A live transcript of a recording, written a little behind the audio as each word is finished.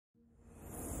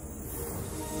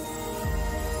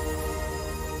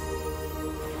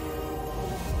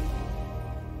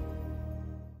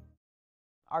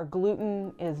Our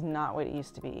gluten is not what it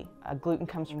used to be. Gluten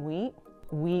comes from wheat.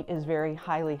 Wheat is very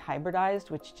highly hybridized,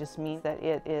 which just means that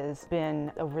it has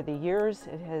been, over the years,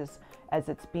 as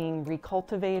it's being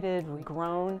recultivated,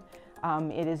 regrown,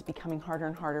 it is becoming harder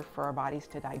and harder for our bodies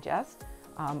to digest.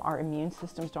 Our immune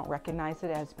systems don't recognize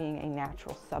it as being a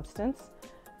natural substance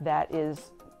that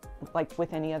is like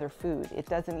with any other food. It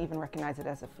doesn't even recognize it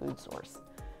as a food source.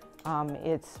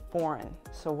 It's foreign.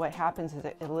 So what happens is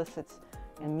it elicits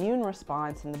an immune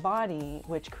response in the body,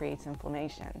 which creates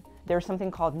inflammation. There's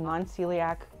something called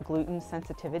non-celiac gluten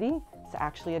sensitivity. It's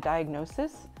actually a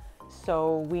diagnosis.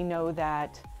 So we know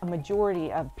that a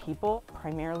majority of people,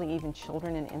 primarily even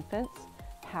children and infants,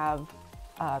 have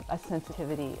a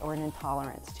sensitivity or an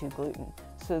intolerance to gluten.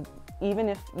 So even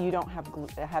if you don't have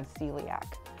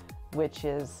celiac, which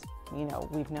is, you know,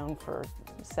 we've known for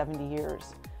 70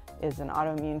 years, is an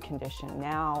autoimmune condition.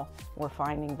 Now we're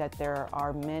finding that there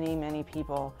are many, many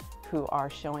people who are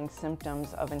showing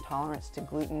symptoms of intolerance to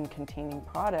gluten-containing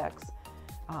products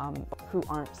who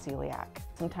aren't celiac.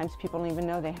 Sometimes people don't even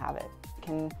know they have it. It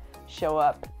can show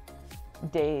up a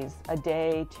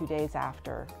day, 2 days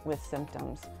after with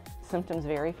symptoms. Symptoms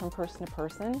vary from person to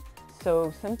person.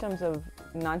 So symptoms of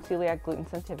non-celiac gluten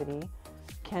sensitivity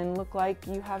can look like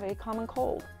you have a common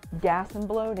cold. Gas and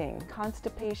bloating,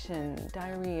 constipation,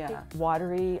 diarrhea,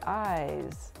 watery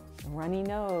eyes, runny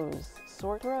nose,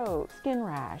 sore throat, skin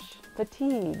rash,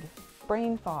 fatigue,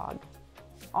 brain fog.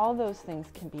 All those things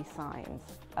can be signs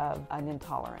of an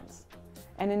intolerance.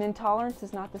 And an intolerance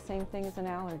is not the same thing as an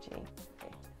allergy.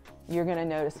 You're going to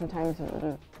notice sometimes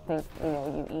you think, you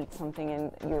know, you eat something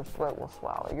and your throat will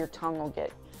swell or your tongue will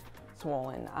get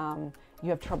swollen. You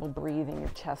have trouble breathing,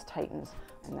 your chest tightens.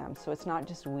 So it's not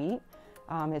just wheat.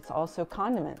 It's also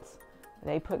condiments.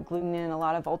 They put gluten in a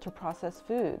lot of ultra-processed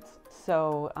foods.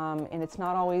 So, and it's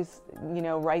not always, you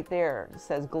know, right there it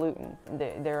says gluten.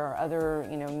 There are other,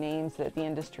 you know, names that the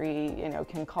industry, you know,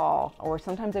 can call, or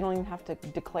sometimes they don't even have to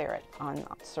declare it on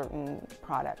certain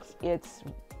products. It's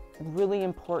really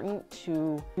important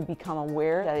to become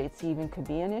aware that it's even could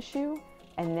be an issue,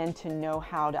 and then to know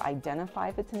how to identify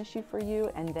if it's an issue for you,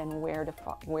 and then where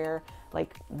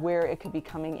it could be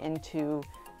coming into,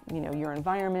 you know, your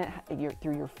environment,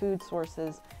 through your food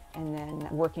sources, and then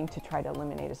working to try to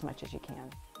eliminate as much as you can.